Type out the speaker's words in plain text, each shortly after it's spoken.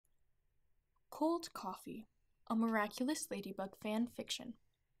Cold Coffee, a Miraculous Ladybug Fanfiction.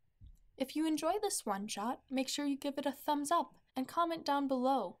 If you enjoy this one-shot, make sure you give it a thumbs up and comment down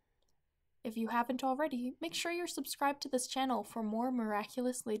below. If you haven't already, make sure you're subscribed to this channel for more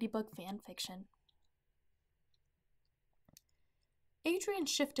Miraculous Ladybug fanfiction. Adrien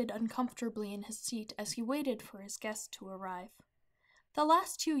shifted uncomfortably in his seat as he waited for his guest to arrive. The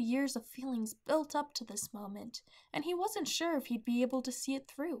last 2 years of feelings built up to this moment, and he wasn't sure if he'd be able to see it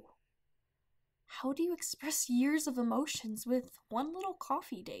through. How do you express years of emotions with one little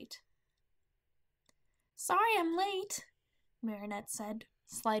coffee date? "Sorry I'm late," Marinette said,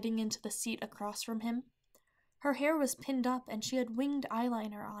 sliding into the seat across from him. Her hair was pinned up and she had winged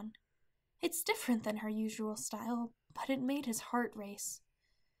eyeliner on. It's different than her usual style, but it made his heart race.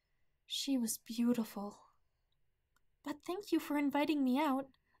 She was beautiful. "But thank you for inviting me out.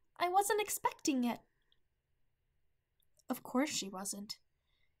 I wasn't expecting it." Of course she wasn't.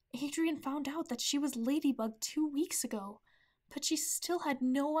 Adrien found out that she was Ladybug 2 weeks ago, but she still had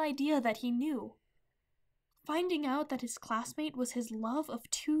no idea that he knew. Finding out that his classmate was his love of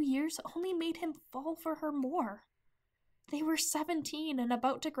 2 years only made him fall for her more. They were 17 and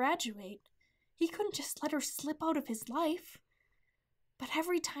about to graduate. He couldn't just let her slip out of his life. But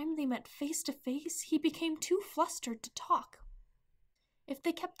every time they met face to face, he became too flustered to talk. If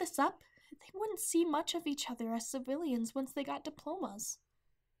they kept this up, they wouldn't see much of each other as civilians once they got diplomas.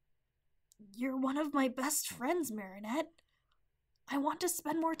 "You're one of my best friends, Marinette. I want to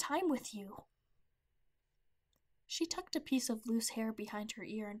spend more time with you." She tucked a piece of loose hair behind her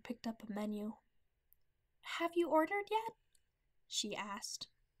ear and picked up a menu. "Have you ordered yet?" she asked.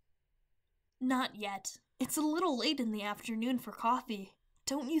 "Not yet. It's a little late in the afternoon for coffee,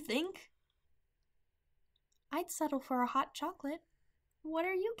 don't you think?" "I'd settle for a hot chocolate. What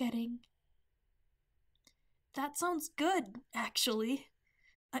are you getting?" "That sounds good, actually.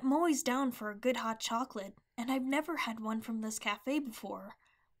 I'm always down for a good hot chocolate, and I've never had one from this cafe before,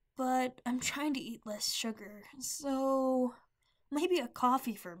 but I'm trying to eat less sugar, so maybe a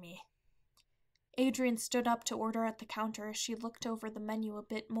coffee for me." Adrien stood up to order at the counter as she looked over the menu a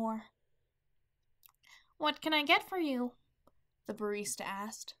bit more. "What can I get for you?" the barista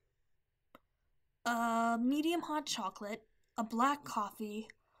asked. "A medium hot chocolate, a black coffee,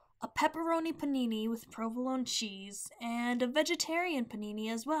 a pepperoni panini with provolone cheese, and a vegetarian panini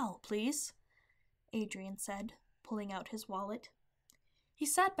as well, please," Adrien said, pulling out his wallet. He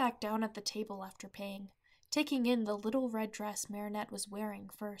sat back down at the table after paying, taking in the little red dress Marinette was wearing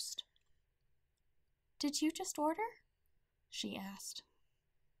first. "Did you just order?" she asked.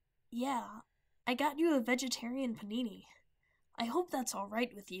 "Yeah, I got you a vegetarian panini. I hope that's all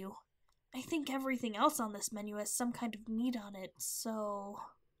right with you. I think everything else on this menu has some kind of meat on it, so..."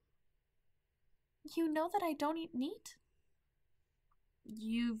 "You know that I don't eat meat?"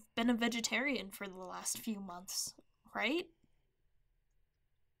 "You've been a vegetarian for the last few months, right?"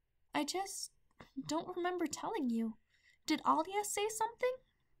 "I just don't remember telling you. Did Alia say something?"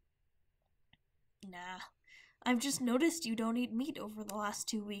 "Nah. I've just noticed you don't eat meat over the last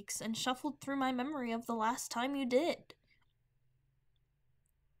 2 weeks and shuffled through my memory of the last time you did."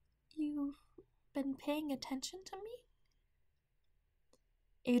 "You've been paying attention to me?"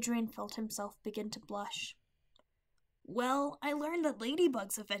 Adrien felt himself begin to blush. "Well, I learned that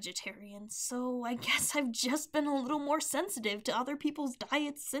Ladybug's a vegetarian, so I guess I've just been a little more sensitive to other people's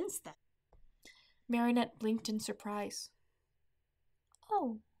diets since then." Marinette blinked in surprise.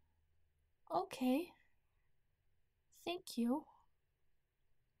 "Oh, okay. Thank you."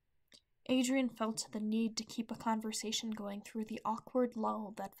 Adrien felt the need to keep a conversation going through the awkward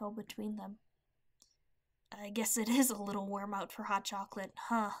lull that fell between them. "I guess it is a little warm out for hot chocolate,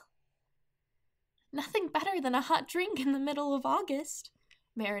 huh?" "Nothing better than a hot drink in the middle of August,"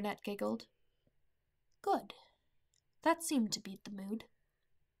 Marinette giggled. "Good. That seemed to beat the mood."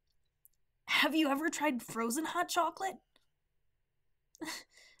 "Have you ever tried frozen hot chocolate?"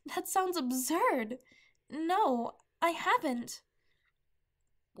 "That sounds absurd. No, I haven't."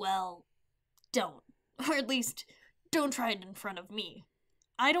 "Well, don't. Or at least, don't try it in front of me.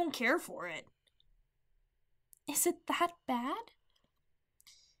 I don't care for it." "Is it that bad?"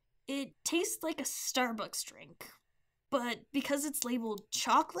 "It tastes like a Starbucks drink. But because it's labeled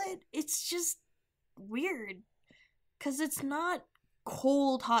chocolate, it's just weird. 'Cause it's not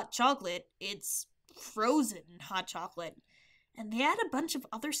cold hot chocolate, it's frozen hot chocolate. And they add a bunch of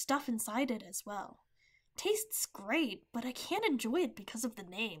other stuff inside it as well. Tastes great, but I can't enjoy it because of the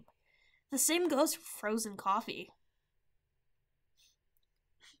name. The same goes for frozen coffee."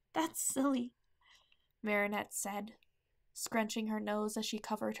 "That's silly," Marinette said, scrunching her nose as she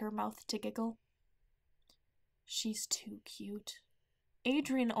covered her mouth to giggle. "She's too cute,"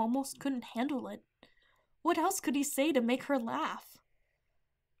 Adrien almost couldn't handle it. What else could he say to make her laugh?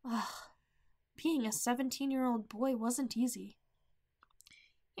 Ugh, being a 17-year-old boy wasn't easy.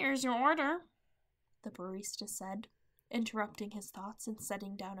 "Here's your order," the barista said, interrupting his thoughts and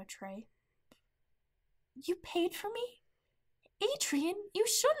setting down a tray. "You paid for me? Adrien, you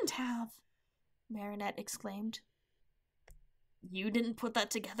shouldn't have," Marinette exclaimed. "You didn't put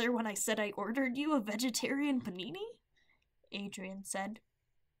that together when I said I ordered you a vegetarian panini?" Adrien said.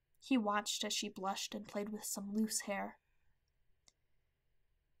 He watched as she blushed and played with some loose hair.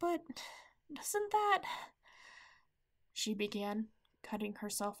 "But doesn't that—" she began, cutting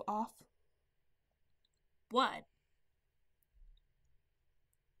herself off. "What?"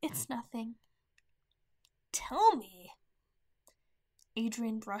 "It's nothing." "Tell me."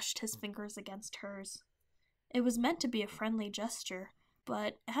 Adrien brushed his fingers against hers. It was meant to be a friendly gesture,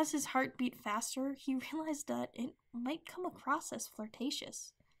 but as his heart beat faster, he realized that it might come across as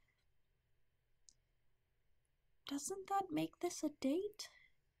flirtatious. "Doesn't that make this a date?"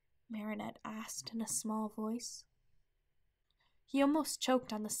 Marinette asked in a small voice. He almost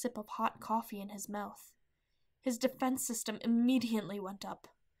choked on the sip of hot coffee in his mouth. His defense system immediately went up,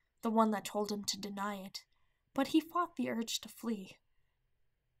 the one that told him to deny it, but he fought the urge to flee.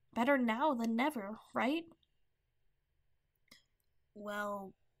 Better now than never, right?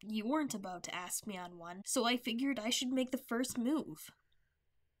 "Well, you weren't about to ask me on one, so I figured I should make the first move."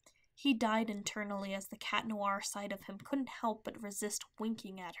 He died internally as the cat noir side of him couldn't help but resist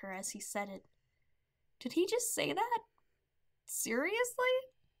winking at her as he said it. Did he just say that? Seriously?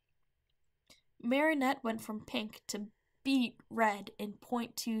 Marinette went from pink to beet red in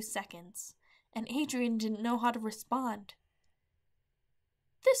 0.2 seconds, and Adrien didn't know how to respond.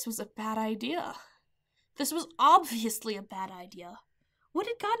 This was a bad idea. This was obviously a bad idea. What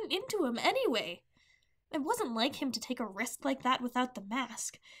had gotten into him anyway? It wasn't like him to take a risk like that without the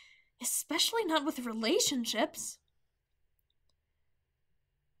mask, especially not with relationships.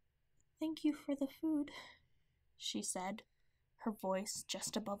 "Thank you for the food," she said, her voice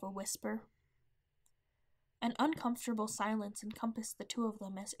just above a whisper. An uncomfortable silence encompassed the two of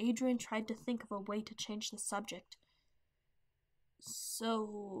them as Adrien tried to think of a way to change the subject.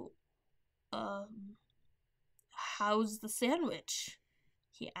 "So, how's the sandwich?"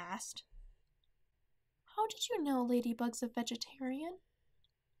 he asked. "How did you know Ladybug's a vegetarian?"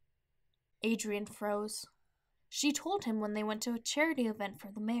 Adrien froze. She told him when they went to a charity event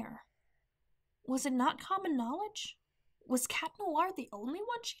for the mayor. Was it not common knowledge? Was Cat Noir the only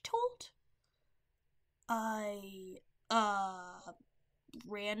one she told? "I,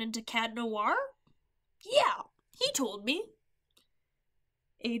 ran into Cat Noir? Yeah, he told me."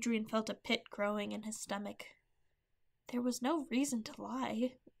 Adrien felt a pit growing in his stomach. There was no reason to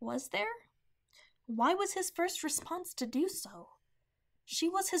lie, was there? Why was his first response to do so? She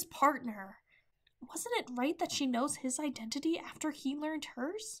was his partner. Wasn't it right that she knows his identity after he learned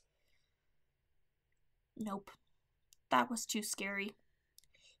hers? Nope. That was too scary.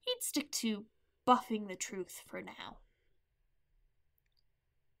 He'd stick to buffing the truth for now.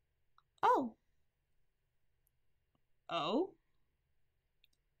 "Oh." "Oh?"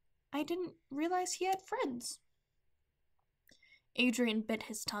 "I didn't realize he had friends." Adrien bit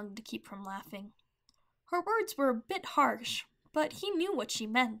his tongue to keep from laughing. Her words were a bit harsh, but he knew what she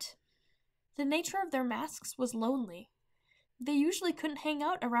meant. The nature of their masks was lonely. They usually couldn't hang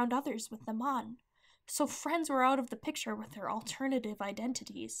out around others with them on, so friends were out of the picture with their alternative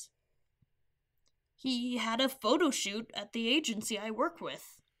identities. "He had a photo shoot at the agency I work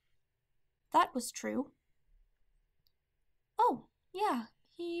with." That was true. "Oh, yeah,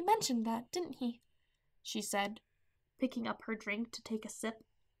 he mentioned that, didn't he?" she said, picking up her drink to take a sip.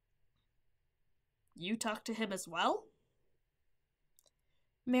 "You talked to him as well?"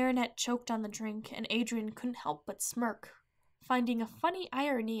 Marinette choked on the drink, and Adrien couldn't help but smirk, finding a funny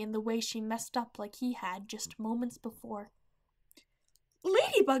irony in the way she messed up like he had just moments before.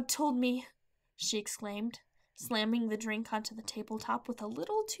 "Ladybug told me!" she exclaimed, slamming the drink onto the tabletop with a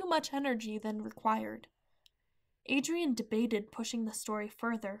little too much energy than required. Adrien debated pushing the story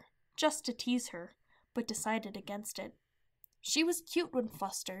further, just to tease her, but decided against it. She was cute when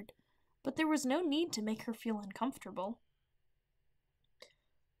flustered, but there was no need to make her feel uncomfortable.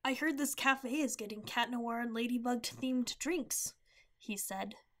 "I heard this cafe is getting Cat Noir and Ladybug-themed drinks," he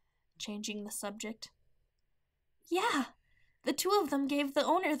said, changing the subject. "Yeah, the two of them gave the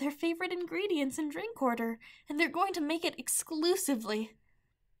owner their favorite ingredients and drink order, and they're going to make it exclusively.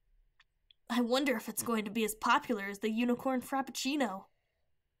 I wonder if it's going to be as popular as the Unicorn Frappuccino."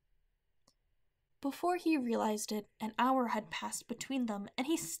 Before he realized it, an hour had passed between them, and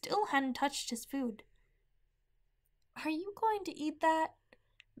he still hadn't touched his food. Are you going to eat that?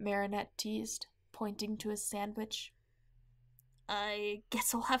 Marinette teased, pointing to his sandwich. I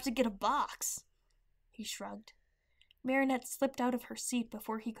guess I'll have to get a box, he shrugged. Marinette slipped out of her seat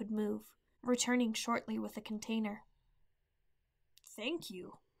before he could move, returning shortly with a container. Thank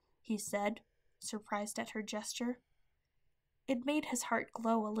you, he said, surprised at her gesture. It made his heart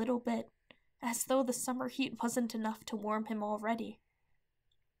glow a little bit, as though the summer heat wasn't enough to warm him already.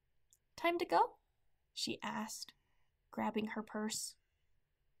 Time to go? She asked, grabbing her purse.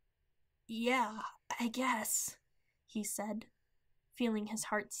 Yeah, I guess, he said, feeling his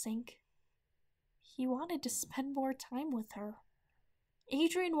heart sink. He wanted to spend more time with her.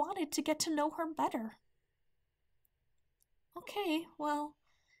 Adrien wanted to get to know her better. Okay, well,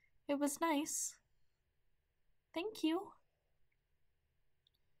 it was nice. Thank you.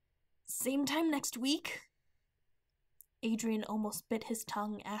 Same time next week? Adrien almost bit his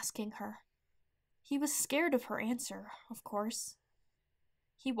tongue asking her. He was scared of her answer, of course.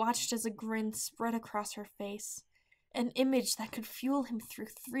 He watched as a grin spread across her face, an image that could fuel him through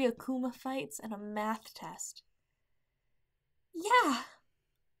 3 Akuma fights and a math test. Yeah!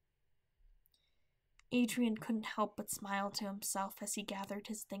 Adrien couldn't help but smile to himself as he gathered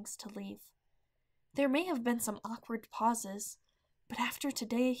his things to leave. There may have been some awkward pauses, but after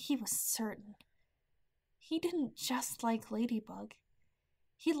today he was certain. He didn't just like Ladybug.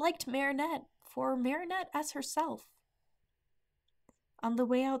 He liked Marinette for Marinette as herself. On the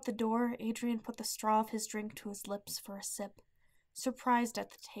way out the door, Adrien put the straw of his drink to his lips for a sip, surprised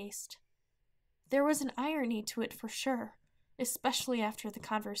at the taste. There was an irony to it for sure, especially after the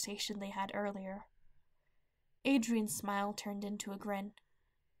conversation they had earlier. Adrien's smile turned into a grin.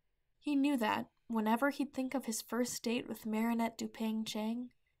 He knew that, whenever he'd think of his first date with Marinette Duping Chang,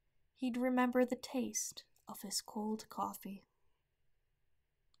 he'd remember the taste of his cold coffee.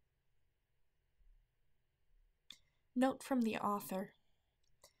 Note from the author.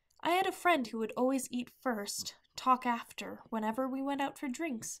 I had a friend who would always eat first, talk after, whenever we went out for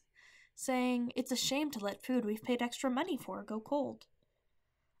drinks, saying it's a shame to let food we've paid extra money for go cold.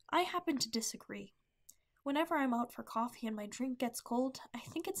 I happen to disagree. Whenever I'm out for coffee and my drink gets cold, I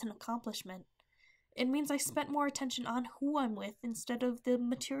think it's an accomplishment. It means I spent more attention on who I'm with instead of the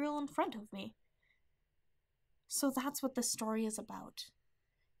material in front of me. So that's what this story is about.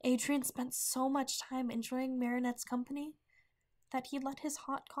 Adrien spent so much time enjoying Marinette's company that he let his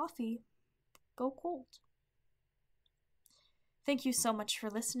hot coffee go cold. Thank you so much for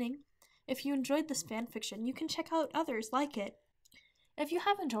listening. If you enjoyed this fanfiction, you can check out others like it. If you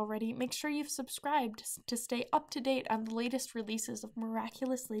haven't already, make sure you've subscribed to stay up to date on the latest releases of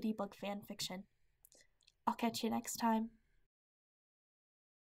Miraculous Ladybug Fanfiction. I'll catch you next time.